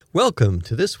Welcome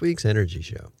to this week's Energy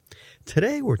Show.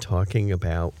 Today we're talking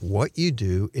about what you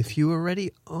do if you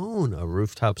already own a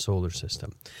rooftop solar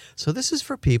system. So this is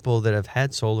for people that have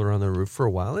had solar on their roof for a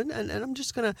while, and I'm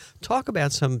just going to talk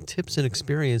about some tips and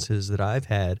experiences that I've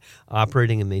had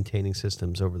operating and maintaining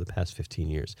systems over the past 15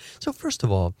 years. So first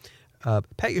of all,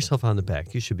 pat yourself on the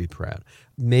back. You should be proud.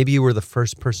 Maybe you were the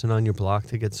first person on your block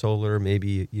to get solar.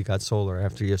 Maybe you got solar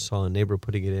after you saw a neighbor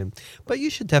putting it in. But you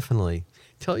should definitely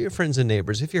tell your friends and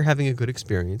neighbors, if you're having a good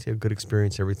experience, you have a good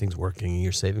experience, everything's working, and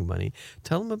you're saving money,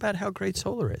 tell them about how great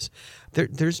solar is.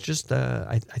 There's just,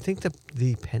 I think that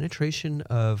the penetration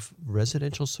of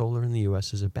residential solar in the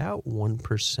U.S. is about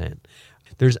 1%.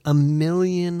 There's 1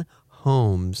 million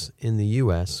homes in the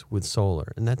U.S. with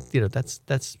solar, and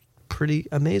that's pretty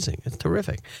amazing. It's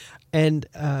terrific. And,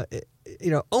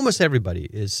 almost everybody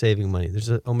is saving money. There's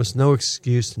almost no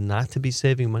excuse not to be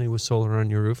saving money with solar on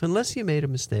your roof unless you made a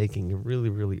mistake and you really,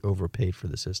 really overpaid for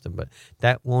the system. But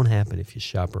that won't happen if you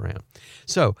shop around.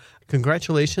 So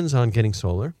congratulations on getting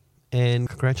solar, and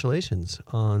congratulations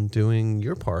on doing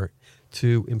your part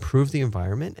to improve the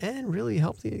environment and really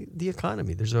help the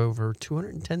economy. There's over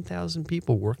 210,000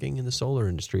 people working in the solar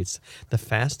industry. It's the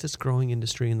fastest growing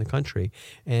industry in the country.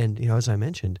 And, as I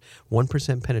mentioned,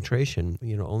 1% penetration,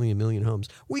 only 1 million homes.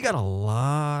 We got a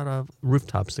lot of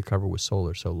rooftops to cover with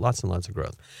solar, so lots and lots of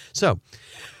growth. So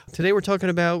today we're talking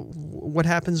about what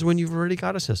happens when you've already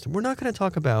got a system. We're not going to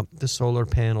talk about the solar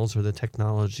panels or the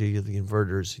technology or the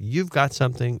inverters. You've got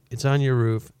something. It's on your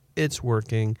roof. It's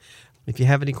working. If you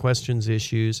have any questions,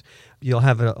 issues, you'll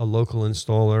have a local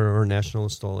installer or a national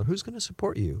installer who's going to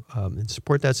support you and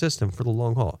support that system for the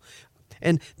long haul.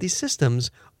 And these systems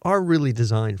are really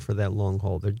designed for that long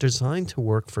haul. They're designed to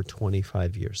work for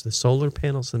 25 years. The solar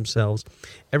panels themselves,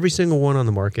 every single one on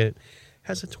the market,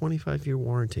 has a 25-year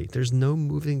warranty. There's no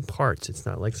moving parts. It's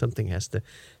not like something has to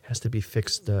be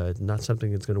fixed, not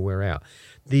something that's going to wear out.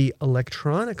 The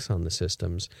electronics on the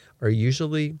systems are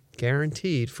usually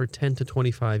guaranteed for 10 to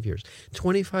 25 years.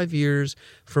 25 years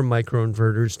for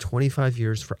microinverters, 25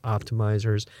 years for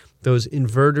optimizers. Those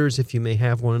inverters, if you may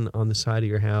have one on the side of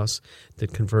your house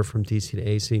that convert from DC to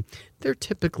AC, they're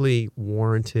typically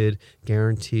warranted,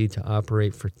 guaranteed to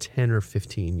operate for 10 or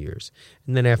 15 years.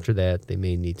 And then after that, they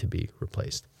may need to be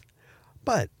replaced.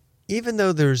 But even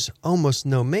though there's almost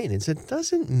no maintenance, it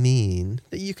doesn't mean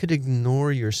that you could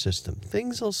ignore your system.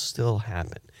 Things will still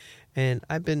happen. And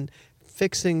I've been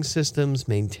fixing systems,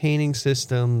 maintaining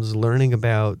systems, learning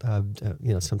about,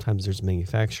 sometimes there's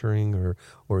manufacturing or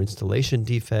installation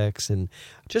defects, and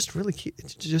just really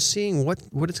just seeing what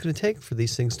it's going to take for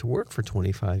these things to work for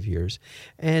 25 years.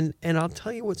 And I'll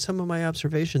tell you what some of my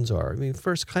observations are. I mean,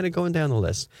 first, kind of going down the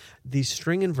list, these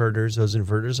string inverters, those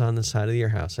inverters on the side of your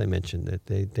house, I mentioned that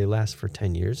they last for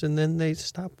 10 years, and then they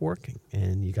stop working,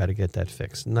 and you got to get that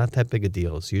fixed. Not that big a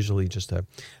deal. It's usually just a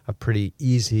pretty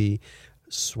easy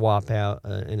swap out.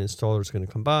 An installer is going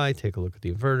to come by, take a look at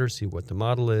the inverter, see what the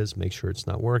model is, make sure it's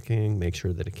not working, make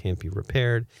sure that it can't be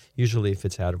repaired. Usually if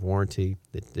it's out of warranty,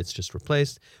 it's just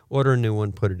replaced. Order a new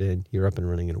one, put it in, you're up and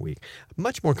running in a week.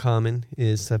 Much more common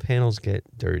is the panels get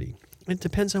dirty. It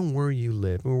depends on where you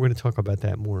live. We're going to talk about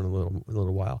that more in a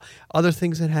little while. Other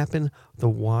things that happen, the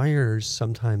wires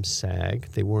sometimes sag.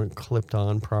 They weren't clipped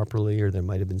on properly, or there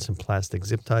might have been some plastic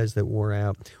zip ties that wore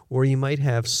out, or you might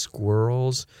have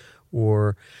squirrels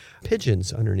or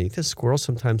pigeons underneath. The squirrels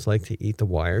sometimes like to eat the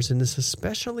wires, and this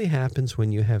especially happens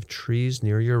when you have trees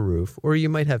near your roof, or you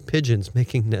might have pigeons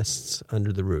making nests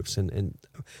under the roofs. And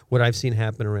what I've seen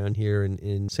happen around here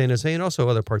in San Jose and also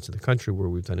other parts of the country where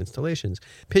we've done installations,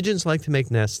 pigeons like to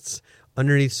make nests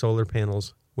underneath solar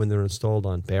panels when they're installed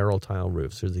on barrel tile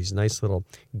roofs. There's these nice little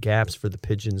gaps for the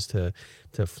pigeons to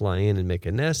fly in and make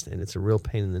a nest, and it's a real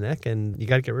pain in the neck, and you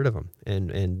got to get rid of them.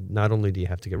 And not only do you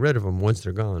have to get rid of them, once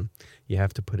they're gone, you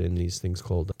have to put in these things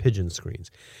called pigeon screens.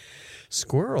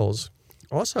 Squirrels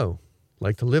also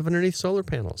like to live underneath solar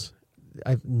panels.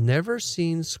 I've never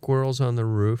seen squirrels on the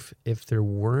roof if there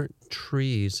weren't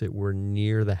trees that were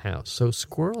near the house. So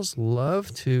squirrels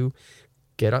love to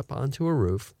get up onto a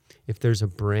roof if there's a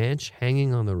branch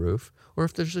hanging on the roof or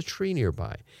if there's a tree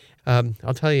nearby.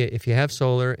 I'll tell you, if you have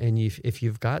solar and if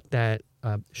you've got that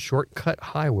shortcut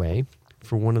highway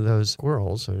for one of those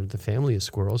squirrels or the family of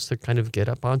squirrels to kind of get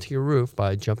up onto your roof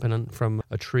by jumping from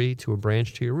a tree to a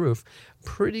branch to your roof,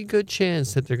 pretty good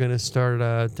chance that they're going to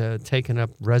start taking up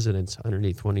residence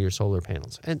underneath one of your solar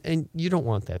panels. And you don't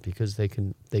want that because they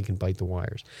can bite the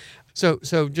wires. So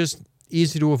just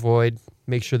easy to avoid.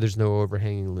 Make sure there's no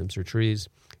overhanging limbs or trees.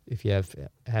 If you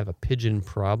have a pigeon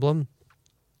problem,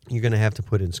 you're going to have to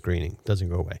put in screening. It doesn't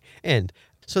go away. And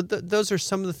so those are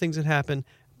some of the things that happen.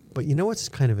 But you know what's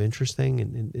kind of interesting?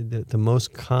 And the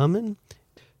most common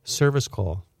service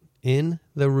call in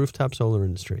the rooftop solar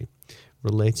industry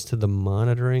relates to the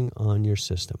monitoring on your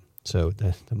system. So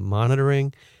the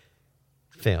monitoring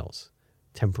fails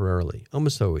temporarily,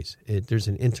 almost always. There's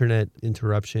an internet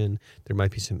interruption. There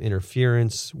might be some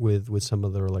interference with some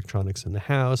of the electronics in the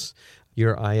house.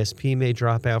 Your ISP may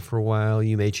drop out for a while.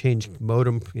 You may change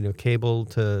modem, cable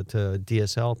to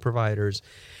DSL providers.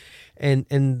 And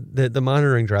the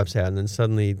monitoring drops out, and then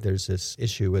suddenly there's this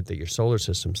issue with that your solar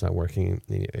system's not working.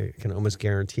 I can almost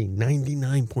guarantee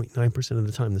 99.9% of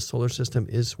the time the solar system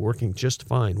is working just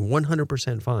fine,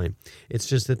 100% fine. It's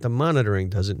just that the monitoring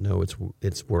doesn't know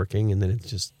it's working, and then it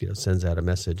just sends out a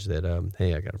message that,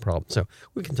 hey, I got a problem. So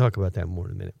we can talk about that more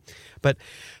in a minute. But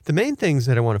the main things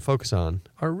that I want to focus on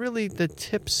are really the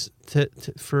tips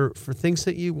for things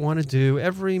that you want to do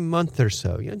every month or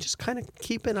so. Just kind of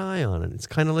keep an eye on it. It's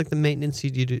kind of like the maintenance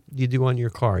you do on your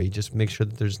car. You just make sure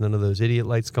that there's none of those idiot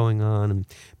lights going on, and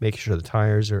make sure the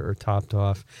tires are topped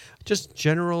off. Just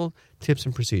general tips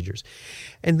and procedures.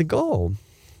 And the goal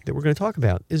that we're going to talk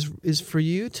about is for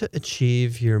you to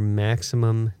achieve your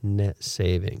maximum net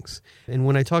savings. And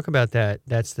when I talk about that,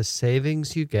 that's the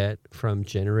savings you get from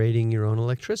generating your own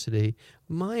electricity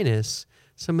minus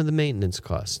some of the maintenance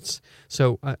costs.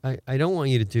 So I don't want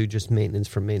you to do just maintenance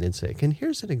for maintenance sake. And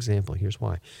here's an example. Here's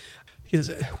why.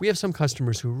 Because we have some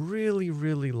customers who really,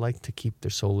 really like to keep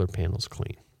their solar panels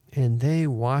clean. And they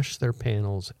wash their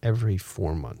panels every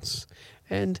 4 months.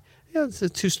 And it's a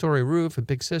 2-story roof, a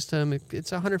big system.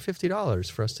 It's $150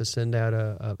 for us to send out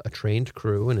a trained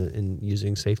crew and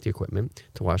using safety equipment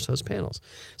to wash those panels.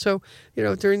 So,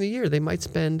 during the year, they might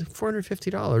spend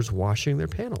 $450 washing their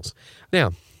panels.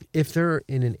 Now, if they're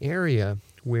in an area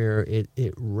where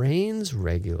it rains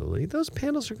regularly, those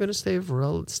panels are going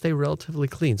to stay relatively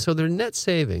clean. So their net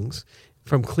savings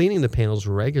from cleaning the panels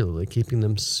regularly, keeping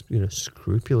them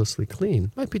scrupulously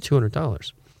clean, might be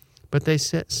 $200. But they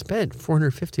spent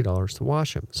 $450 to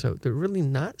wash them. So they're really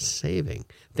not saving.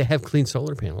 They have clean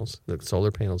solar panels. The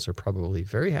solar panels are probably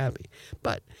very happy,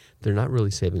 but they're not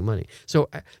really saving money. So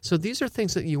these are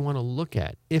things that you want to look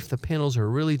at. If the panels are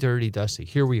really dirty, dusty,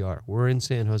 here we are. We're in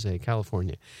San Jose,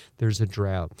 California. There's a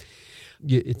drought.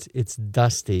 It's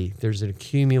dusty. There's an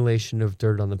accumulation of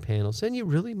dirt on the panels. And you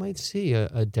really might see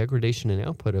a degradation in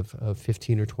output of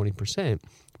 15 or 20%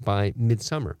 by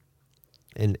midsummer.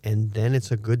 And then it's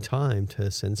a good time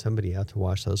to send somebody out to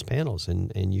wash those panels,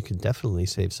 and you can definitely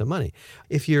save some money.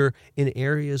 If you're in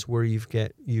areas where you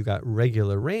got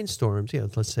regular rainstorms,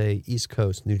 let's say East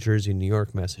Coast, New Jersey, New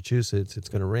York, Massachusetts, it's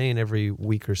going to rain every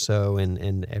week or so,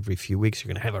 and every few weeks you're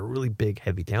going to have a really big,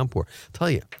 heavy downpour. I'll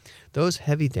tell you, those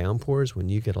heavy downpours, when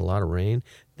you get a lot of rain,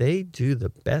 they do the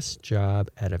best job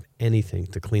out of anything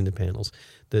to clean the panels.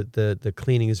 The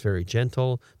cleaning is very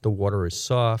gentle. The water is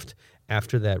soft.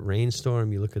 After that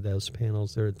rainstorm, you look at those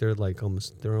panels,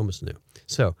 they're almost new.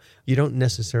 So you don't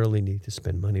necessarily need to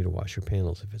spend money to wash your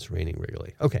panels if it's raining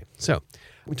regularly. Okay, so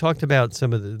we talked about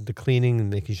some of the cleaning and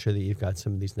making sure that you've got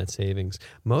some of these net savings.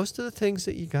 Most of the things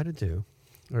that you got to do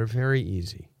are very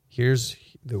easy. Here's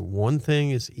the one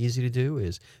thing is easy to do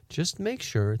is just make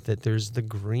sure that there's the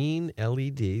green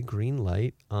LED, green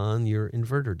light on your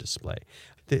inverter display.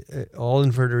 All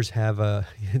inverters have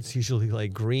it's usually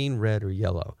like green, red, or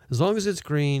yellow. As long as it's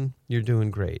green, you're doing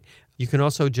great. You can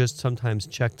also just sometimes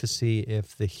check to see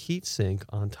if the heat sink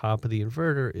on top of the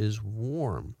inverter is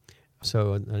warm.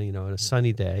 So, on a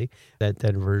sunny day, that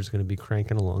inverter is going to be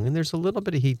cranking along, and there's a little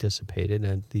bit of heat dissipated,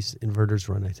 and these inverters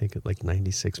run, I think, at like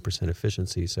 96%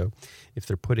 efficiency. So if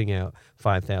they're putting out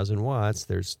 5,000 watts,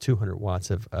 there's 200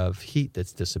 watts of heat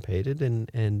that's dissipated,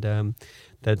 and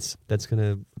that's going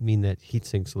to mean that heat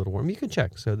sink's a little warm. You can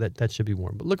check, so that should be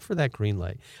warm. But look for that green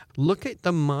light. Look at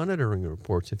the monitoring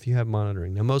reports if you have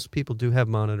monitoring. Now, most people do have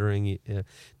monitoring.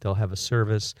 They'll have a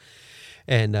service,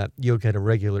 and you'll get a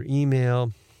regular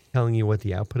email telling you what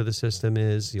the output of the system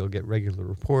is. You'll get regular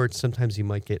reports. Sometimes you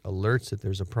might get alerts that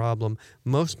there's a problem.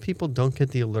 Most people don't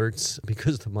get the alerts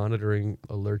because the monitoring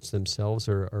alerts themselves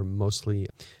are mostly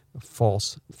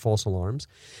false alarms.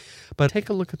 But take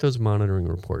a look at those monitoring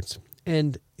reports.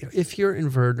 And if your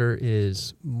inverter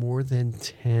is more than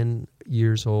 10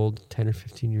 years old, 10 or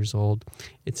 15 years old,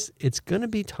 it's going to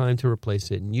be time to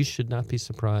replace it. And you should not be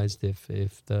surprised if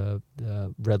the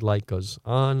red light goes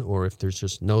on or if there's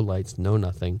just no lights, no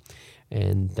nothing.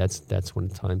 And that's when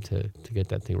it's time to get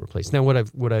that thing replaced. Now,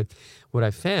 what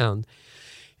I've found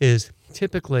is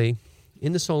typically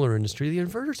in the solar industry, the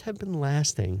inverters have been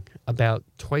lasting about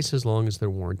twice as long as their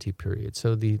warranty period.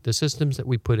 So the systems that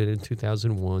we put in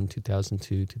 2001,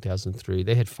 2002, 2003,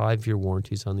 they had 5-year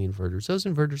warranties on the inverters. Those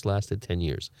inverters lasted 10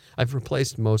 years. I've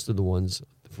replaced most of the ones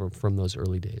from those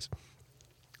early days.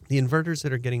 The inverters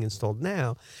that are getting installed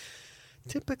now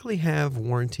typically have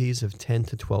warranties of 10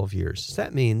 to 12 years.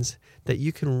 That means that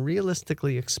you can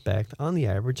realistically expect, on the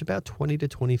average, about 20 to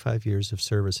 25 years of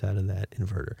service out of that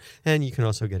inverter. And you can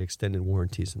also get extended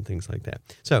warranties and things like that.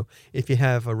 So if you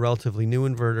have a relatively new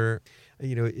inverter,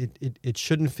 it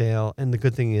shouldn't fail. And the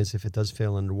good thing is, if it does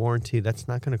fail under warranty, that's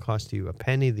not going to cost you a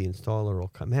penny. The installer will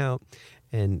come out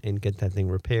and get that thing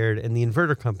repaired. And the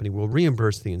inverter company will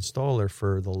reimburse the installer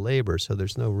for the labor. So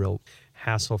there's no real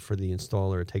hassle for the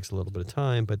installer. It takes a little bit of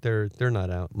time, but they're not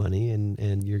out money,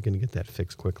 and you're going to get that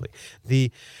fixed quickly.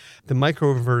 The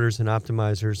microinverters and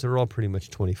optimizers, they're all pretty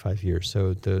much 25 years.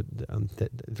 So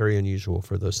very unusual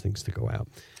for those things to go out.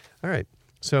 All right.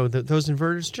 So those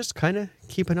inverters, just kind of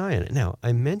keep an eye on it. Now,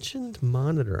 I mentioned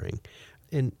monitoring.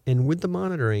 And with the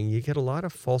monitoring, you get a lot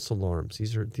of false alarms.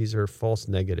 These are false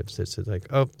negatives. It's like,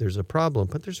 oh, there's a problem,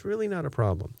 but there's really not a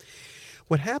problem.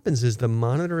 What happens is the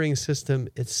monitoring system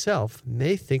itself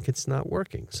may think it's not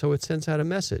working, so it sends out a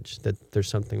message that there's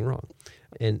something wrong.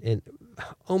 And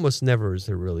almost never is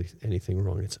there really anything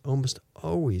wrong. It's almost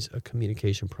always a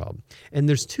communication problem. And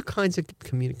there's two kinds of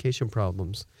communication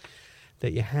problems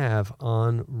that you have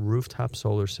on rooftop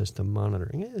solar system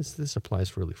monitoring. This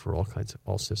applies really for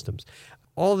all systems.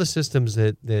 All the systems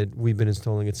that we've been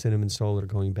installing at Cinnamon Solar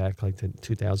going back like to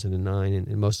 2009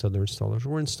 and most other installers,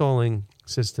 we're installing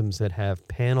systems that have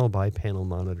panel-by-panel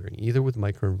monitoring, either with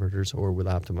microinverters or with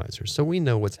optimizers. So we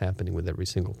know what's happening with every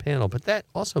single panel, but that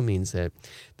also means that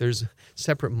there's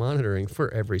separate monitoring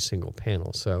for every single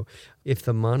panel. So if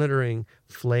the monitoring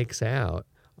flakes out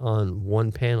on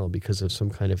one panel because of some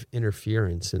kind of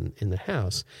interference in the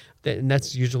house, and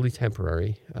that's usually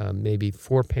temporary. Maybe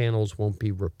 4 panels won't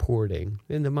be reporting.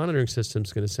 And the monitoring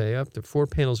system's going to say, oh, the 4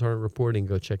 panels aren't reporting,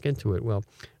 go check into it. Well,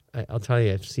 I'll tell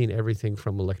you, I've seen everything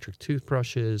from electric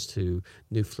toothbrushes to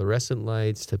new fluorescent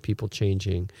lights to people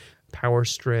changing power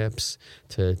strips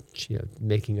to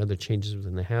making other changes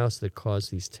within the house that cause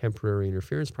these temporary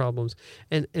interference problems.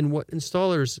 And what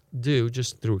installers do,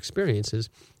 just through experience, is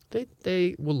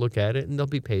they will look at it and they'll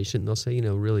be patient and they'll say,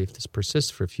 really, if this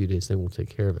persists for a few days, then we'll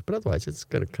take care of it. But otherwise, it's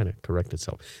going to kind of correct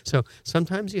itself. So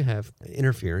sometimes you have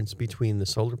interference between the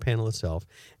solar panel itself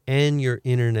and your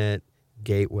internet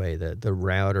gateway, the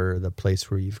router, the place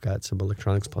where you've got some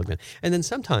electronics plugged in. And then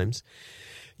sometimes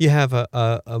you have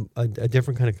a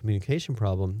different kind of communication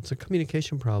problem. It's a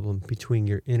communication problem between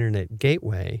your internet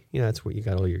gateway, that's what you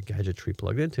got all your gadgetry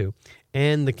plugged into,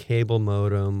 and the cable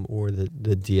modem or the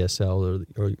DSL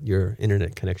or your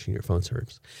internet connection, your phone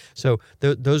service. So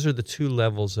those are the two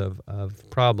levels of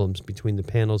problems between the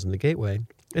panels and the gateway,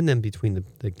 and then between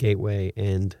the gateway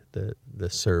and the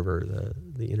server,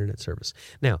 the internet service.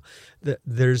 Now,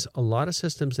 there's a lot of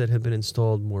systems that have been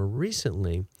installed more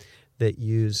recently that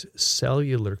use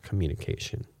cellular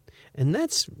communication. And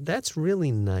that's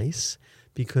really nice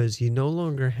because you no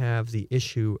longer have the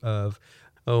issue of,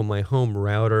 oh, my home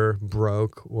router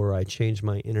broke, or I changed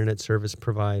my internet service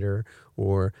provider,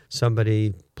 or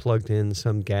somebody plugged in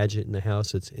some gadget in the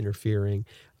house that's interfering.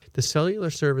 The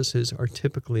cellular services are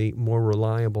typically more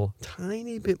reliable,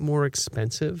 tiny bit more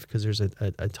expensive because there's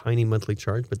a tiny monthly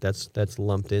charge, but that's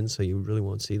lumped in, so you really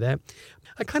won't see that.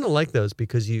 I kind of like those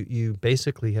because you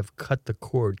basically have cut the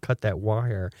cord, cut that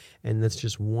wire, and that's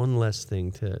just one less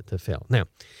thing to fail. Now,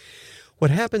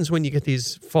 what happens when you get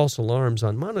these false alarms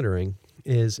on monitoring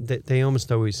is that they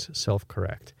almost always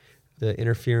self-correct. The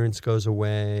interference goes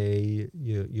away.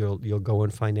 You'll go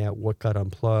and find out what got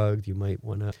unplugged. You might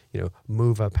want to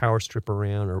move a power strip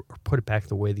around or put it back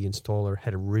the way the installer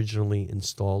had originally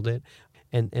installed it,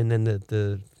 and then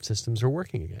the systems are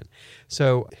working again.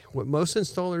 So what most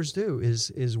installers do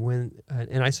is when,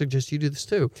 and I suggest you do this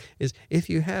too, is if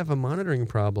you have a monitoring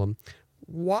problem,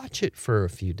 watch it for a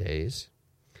few days.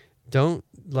 Don't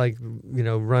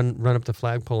run up the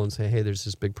flagpole and say, hey, there's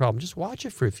this big problem. Just watch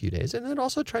it for a few days and then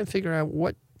also try and figure out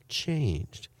what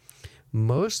changed.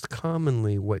 Most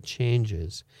commonly what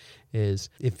changes is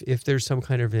if there's some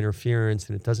kind of interference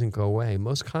and it doesn't go away,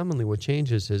 most commonly what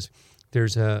changes is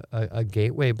there's a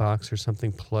gateway box or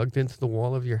something plugged into the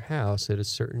wall of your house at a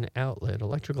certain outlet,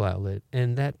 electrical outlet,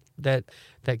 and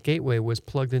that gateway was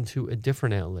plugged into a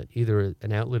different outlet, either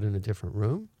an outlet in a different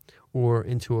room or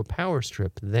into a power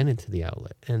strip, then into the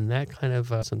outlet. And that kind of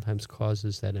sometimes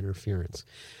causes that interference.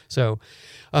 So,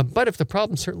 but if the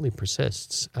problem certainly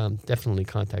persists, definitely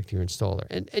contact your installer.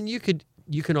 And you could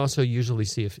you can also usually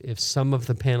see if some of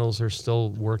the panels are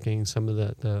still working, some of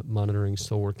the monitoring is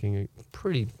still working,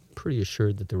 pretty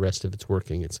assured that the rest of it's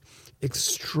working. It's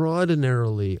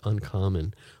extraordinarily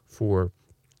uncommon for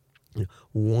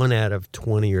 1 out of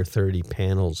 20 or 30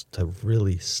 panels to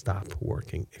really stop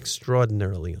working.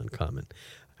 Extraordinarily uncommon.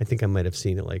 I think I might have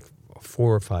seen it like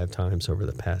 4 or 5 times over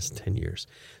the past 10 years.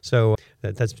 So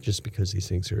that's just because these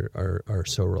things are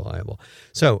so reliable.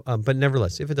 So, but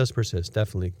nevertheless, if it does persist,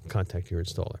 definitely contact your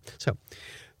installer. So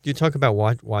you talk about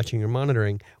watching or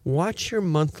monitoring. Watch your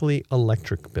monthly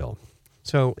electric bill.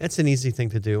 So it's an easy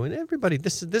thing to do. And everybody,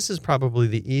 this is probably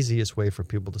the easiest way for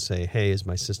people to say, hey, is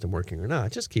my system working or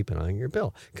not? Just keep an eye on your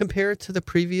bill. Compare it to the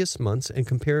previous months and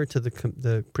compare it to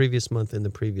the previous month in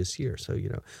the previous year. So,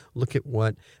 look at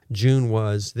what June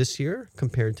was this year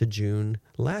compared to June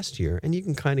last year, and you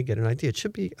can kind of get an idea. It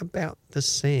should be about the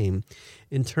same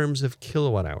in terms of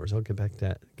kilowatt hours. I'll get back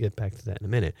to that in a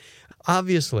minute.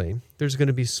 Obviously, there's going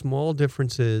to be small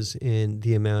differences in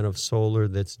the amount of solar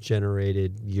that's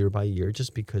generated year by year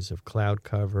just because of cloud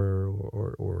cover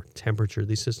or temperature.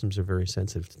 These systems are very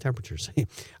sensitive to temperatures.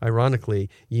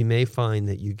 Ironically, you may find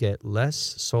that you get less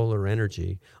solar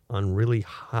energy on really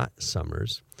hot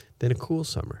summers than a cool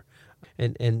summer.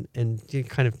 And you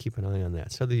kind of keep an eye on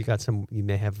that. So that you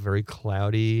may have very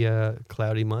cloudy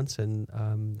months, and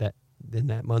that in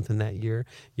that month and that year,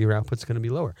 your output's going to be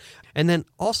lower. And then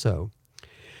also,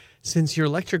 since your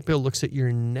electric bill looks at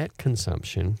your net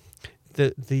consumption,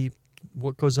 the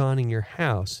what goes on in your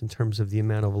house in terms of the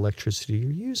amount of electricity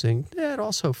you're using, that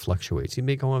also fluctuates. You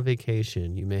may go on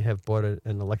vacation. You may have bought an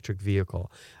electric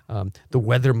vehicle. The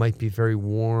weather might be very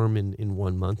warm in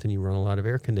 1 month and you run a lot of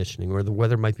air conditioning, or the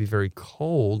weather might be very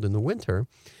cold in the winter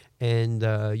and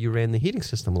you ran the heating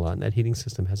system a lot, and that heating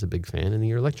system has a big fan, and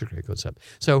your electric rate goes up.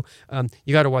 So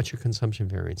you got to watch your consumption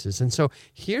variances. And so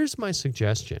here's my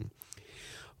suggestion.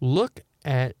 Look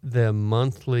at the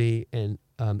monthly and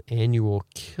annual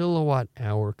kilowatt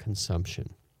hour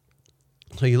consumption.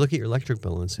 So you look at your electric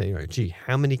bill and say, all right, gee,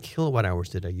 how many kilowatt hours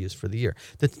did I use for the year?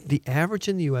 The average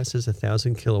in the U.S. is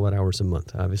 1,000 kilowatt hours a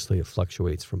month. Obviously, it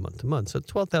fluctuates from month to month. So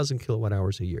 12,000 kilowatt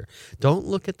hours a year. Don't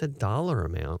look at the dollar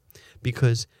amount,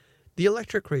 because the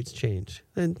electric rates change.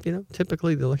 And,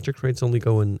 typically the electric rates only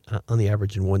go on the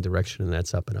average in one direction, and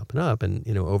that's up and up and up. And,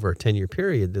 over a 10-year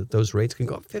period, those rates can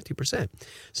go up 50%.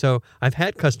 So I've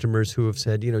had customers who have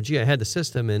said, gee, I had the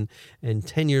system and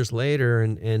 10 years later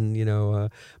and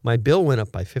my bill went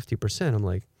up by 50%. I'm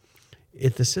like,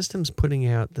 if the system's putting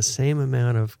out the same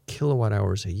amount of kilowatt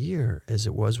hours a year as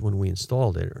it was when we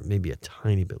installed it, or maybe a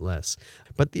tiny bit less,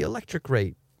 but the electric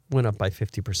rate went up by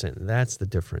 50%. That's the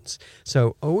difference.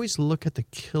 So always look at the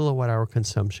kilowatt hour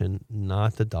consumption,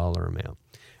 not the dollar amount.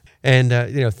 And,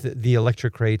 the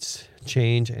electric rates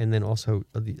change, and then also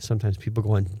sometimes people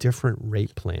go on different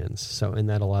rate plans. So, and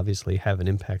that'll obviously have an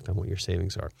impact on what your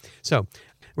savings are. So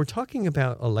we're talking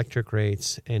about electric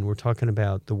rates, and we're talking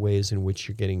about the ways in which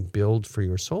you're getting billed for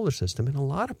your solar system. And a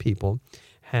lot of people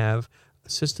have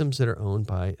systems that are owned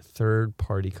by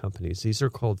third-party companies. These are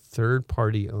called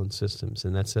third-party owned systems,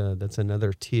 and that's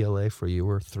another TLA for you,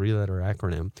 or 3-letter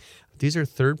acronym. These are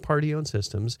third-party owned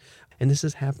systems, and this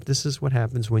is what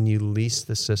happens when you lease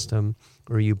the system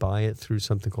or you buy it through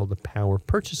something called a power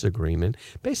purchase agreement.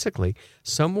 Basically,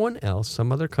 someone else,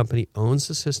 some other company owns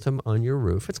the system on your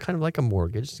roof. It's kind of like a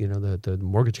mortgage. The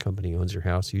mortgage company owns your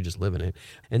house, you just live in it.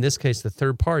 In this case, the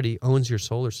third party owns your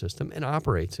solar system and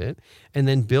operates it, and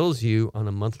then bills you on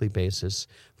a monthly basis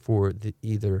for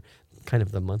either kind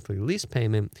of the monthly lease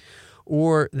payment,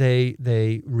 or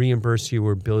they reimburse you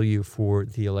or bill you for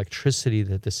the electricity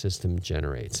that the system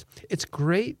generates. It's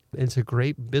great. It's a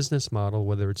great business model,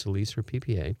 whether it's a lease or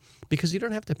PPA, because you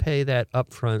don't have to pay that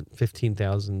upfront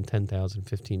 $15,000, $10,000,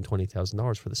 $15,000,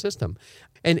 $20,000 for the system.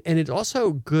 And it's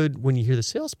also good when you hear the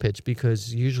sales pitch,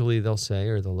 because usually they'll say,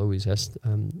 or they'll always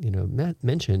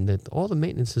mention that all the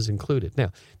maintenance is included.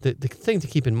 Now, the thing to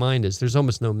keep in mind is there's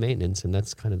almost no maintenance, and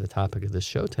that's kind of the topic of this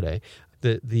show today.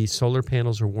 The solar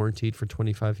panels are warranted for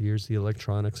 25 years. The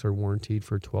electronics are warranted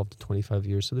for 12 to 25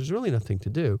 years. So there's really nothing to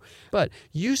do. But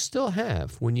you still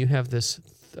have, when you have this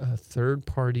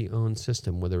third-party owned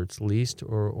system, whether it's leased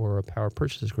or a power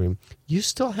purchase agreement, you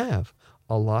still have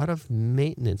a lot of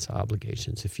maintenance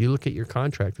obligations. If you look at your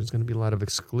contract, there's going to be a lot of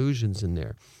exclusions in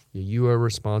there. You are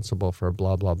responsible for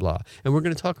blah, blah, blah. And we're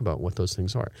going to talk about what those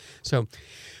things are. So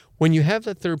when you have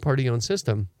that third-party owned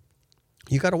system,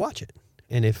 you got to watch it.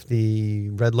 And if the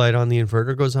red light on the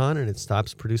inverter goes on and it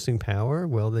stops producing power,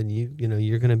 well, then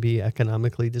you're going to be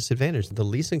economically disadvantaged. The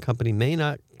leasing company may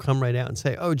not come right out and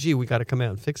say, oh, gee, we got to come out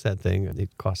and fix that thing.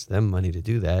 It costs them money to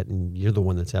do that, and you're the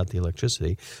one that's out the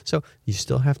electricity. So you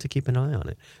still have to keep an eye on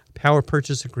it. Power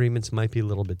purchase agreements might be a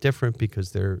little bit different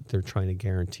because they're trying to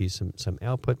guarantee some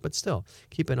output, but still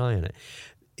keep an eye on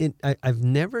it. I've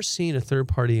never seen a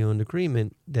third-party owned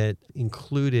agreement that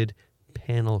included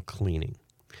panel cleaning.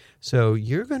 So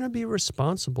you're going to be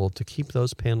responsible to keep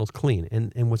those panels clean.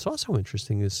 And what's also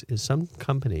interesting is some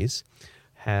companies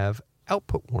have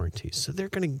output warranties. So they're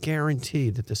going to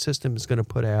guarantee that the system is going to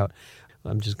put out,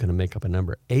 I'm just going to make up a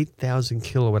number, 8,000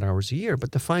 kilowatt hours a year.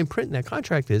 But the fine print in that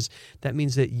contract is that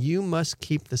means that you must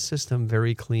keep the system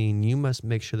very clean. You must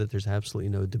make sure that there's absolutely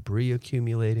no debris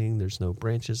accumulating. There's no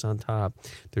branches on top.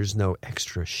 There's no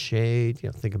extra shade.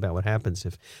 Think about what happens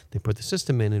if they put the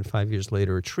system in and 5 years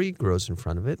later a tree grows in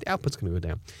front of it. The output's going to go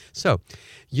down. So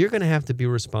you're going to have to be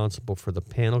responsible for the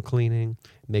panel cleaning,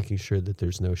 making sure that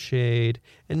there's no shade,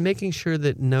 and making sure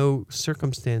that no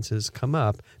circumstances come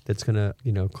up that's going to,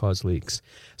 cause leaks.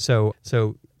 So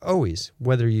always,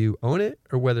 whether you own it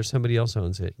or whether somebody else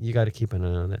owns it, you got to keep an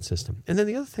eye on that system. And then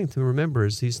the other thing to remember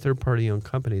is these third-party owned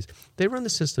companies, they run the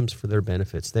systems for their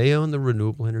benefits. They own the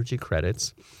renewable energy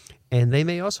credits, and they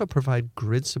may also provide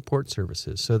grid support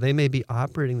services. So they may be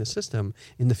operating the system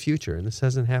in the future, and this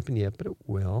hasn't happened yet, but it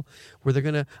will, where they're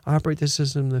going to operate the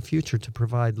system in the future to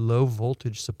provide low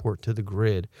voltage support to the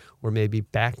grid, or maybe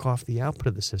back off the output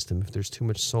of the system if there's too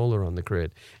much solar on the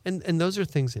grid. And those are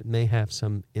things that may have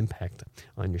some impact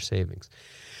on your savings.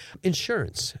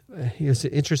 Insurance. It's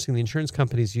interesting. The insurance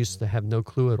companies used to have no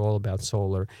clue at all about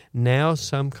solar. Now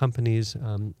some companies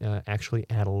actually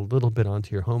add a little bit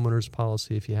onto your homeowners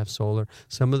policy if you have solar.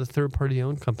 Some of the third-party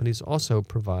owned companies also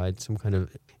provide some kind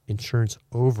of insurance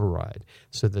override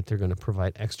so that they're going to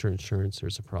provide extra insurance if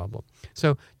there's a problem.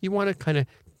 So you want to kind of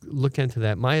look into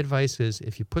that. My advice is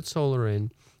if you put solar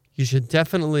in, you should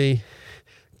definitely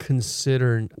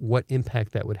consider what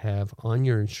impact that would have on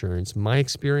your insurance. My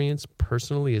experience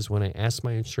personally is when I asked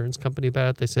my insurance company about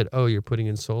it, they said, oh, you're putting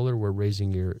in solar, we're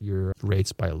raising your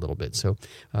rates by a little bit. So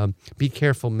be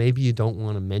careful. Maybe you don't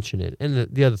want to mention it. And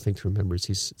the other thing to remember is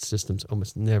these systems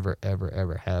almost never, ever,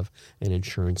 ever have an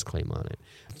insurance claim on it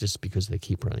just because they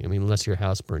keep running. I mean, unless your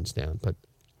house burns down. But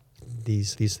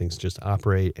these things just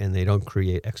operate and they don't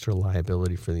create extra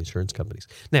liability for the insurance companies.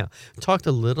 Now, talked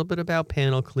a little bit about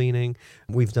panel cleaning.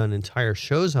 We've done entire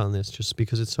shows on this just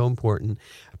because it's so important.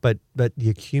 But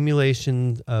the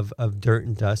accumulation of dirt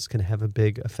and dust can have a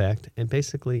big effect. And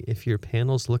basically, if your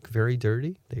panels look very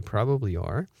dirty, they probably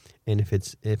are. And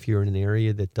if you're in an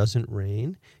area that doesn't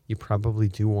rain, you probably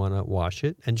do want to wash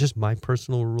it. And just my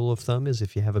personal rule of thumb is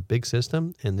if you have a big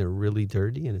system and they're really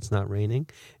dirty and it's not raining,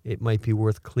 it might be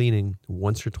worth cleaning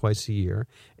once or twice a year.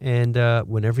 And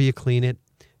whenever you clean it,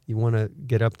 you want to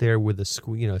get up there with a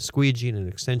squeegee and an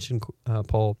extension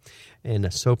pole and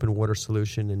a soap and water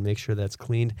solution and make sure that's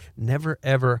cleaned. Never,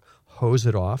 ever hose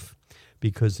it off,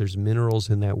 because there's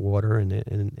minerals in that water and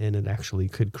it actually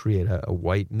could create a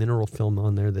white mineral film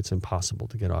on there that's impossible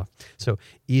to get off. So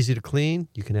easy to clean.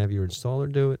 You can have your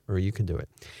installer do it or you can do it.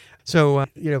 So,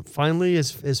 finally,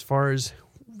 as far as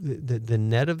the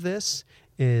net of this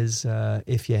is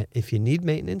if you need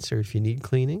maintenance or if you need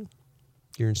cleaning,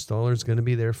 your installer is going to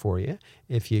be there for you.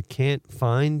 If you can't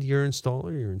find your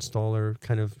installer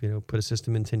kind of, put a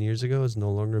system in 10 years ago, is no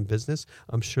longer in business,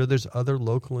 I'm sure there's other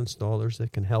local installers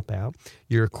that can help out.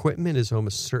 Your equipment is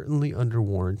almost certainly under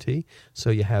warranty, so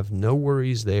you have no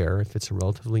worries there if it's a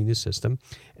relatively new system.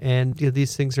 And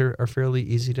these things are fairly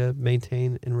easy to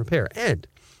maintain and repair. And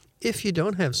if you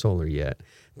don't have solar yet,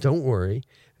 don't worry.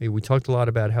 We talked a lot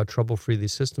about how trouble-free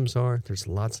these systems are. There's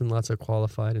lots and lots of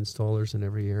qualified installers in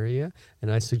every area,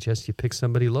 and I suggest you pick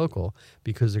somebody local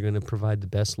because they're going to provide the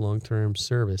best long-term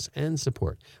service and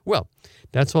support. Well,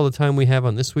 that's all the time we have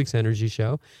on this week's Energy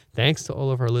Show. Thanks to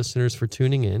all of our listeners for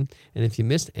tuning in, and if you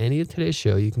missed any of today's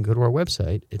show, you can go to our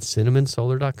website at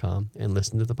cinnamonsolar.com and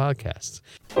listen to the podcasts.